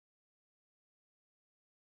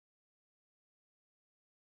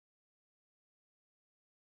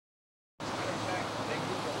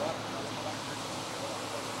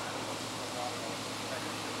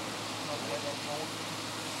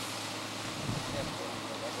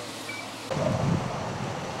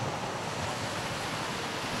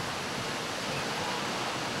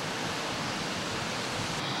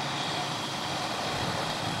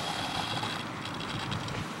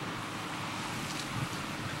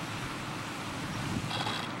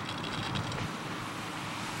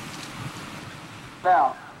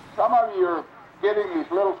Now, some of you are getting these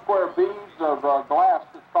little square beads of glass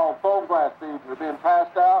that's called foam glass beads that are being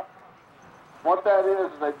passed out. What that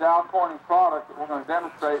is a Dow Corning product that we're going to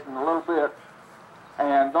demonstrate in a little bit.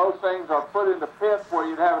 And those things are put into pits where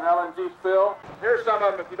you'd have an LNG spill. Here's some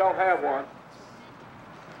of them if you don't have one.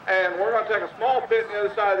 And we're going to take a small pit on the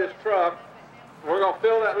other side of this truck. We're going to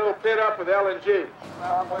fill that little pit up with LNG.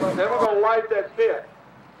 Then we're going to light that pit.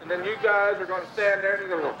 And then you guys are going to stand there and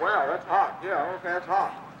you're going to go, wow, that's hot. Yeah, okay, that's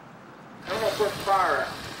hot. Then we're going to put the fire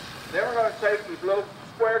out. Then we're going to take these little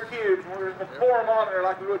square cubes and we're going to pour them on there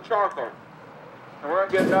like we would charcoal. And we're going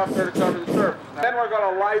to get enough there to cover the surface. Then we're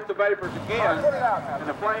going to light the vapors again, and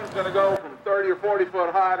the flame's going to go from 30 or 40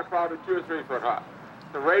 foot high to probably 2 or 3 foot high.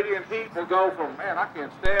 The radiant heat will go from, man, I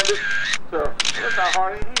can't stand it, to, look how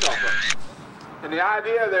hard it heat off of it. And the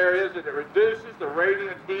idea there is that it reduces the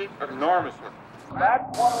radiant heat enormously. That's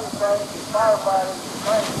one of the things that firefighters are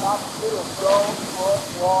trained not to do, is go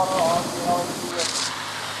put water on the LNG.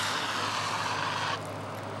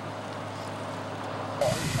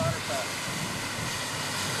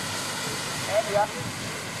 Andy, I'm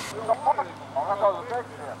not going to fix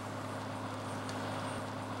it.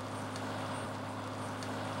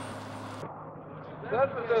 This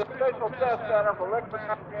is the official test center for liquid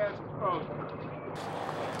natural gas exposure.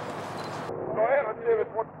 Go ahead, let's see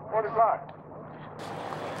what it's like.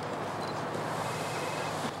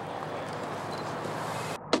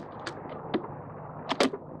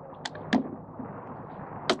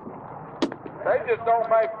 They just don't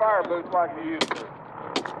make fire boots like they used to.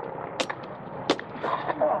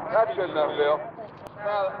 That's good enough, Bill.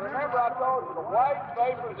 Now, remember I told you, the white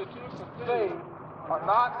vapors that you can see are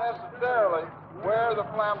not necessarily where the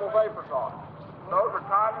flammable vapors are. Those are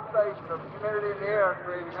condensation of the humidity in the air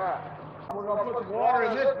creating that. We're going to put some water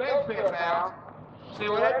in this big pit now, see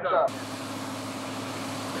what it does.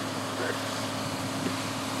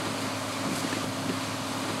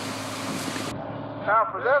 Now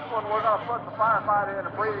for this one, we're going to put the firefighter in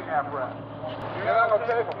a breathing apparatus. You're not going to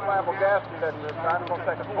take a flammable gas detector this time, you're going to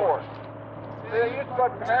take a torch. See, they used to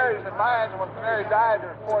put canaries in mines, and when a canary died,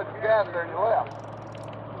 there was poison gas there and you left.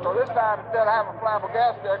 So this time, instead of having a flammable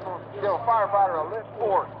gas detector, we'll give a firefighter a lit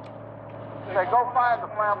torch. Say, go find the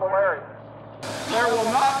flammable area. There will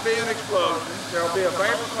not be an explosion. There will be a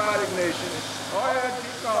vapor cloud ignition. Go ahead,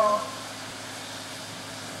 keep going.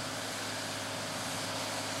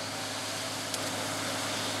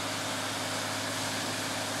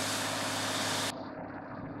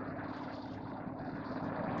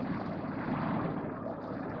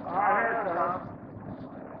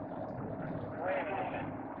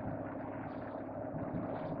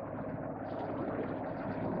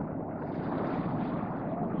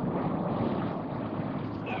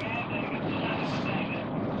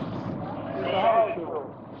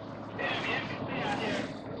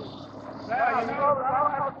 Now, you know, I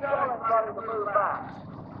don't have to tell anybody to move back.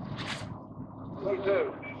 We do.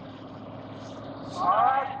 All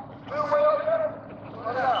right, two wheels in it,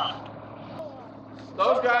 put it out.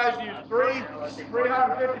 Those guys used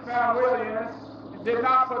 350-pound wheel units and did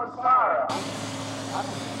not put the fire out.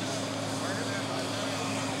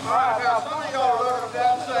 All right, now some of y'all are looking at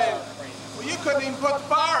that and saying, well, you couldn't even put the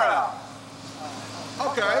fire out.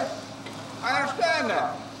 Okay, I understand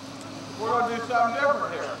that. We're going to do something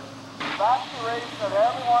different here. That's the reason that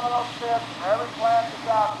every one of those pits, every plant that's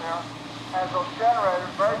out there, has those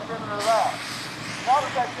generators very similar to that.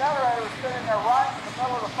 Notice that generator was sitting there right in the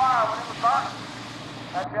middle of the fire when it was burning.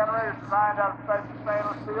 That generator is designed out of special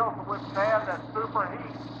stainless steel to withstand that super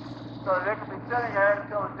heat so that it can be sitting there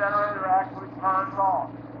until the generator actually turns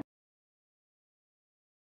on.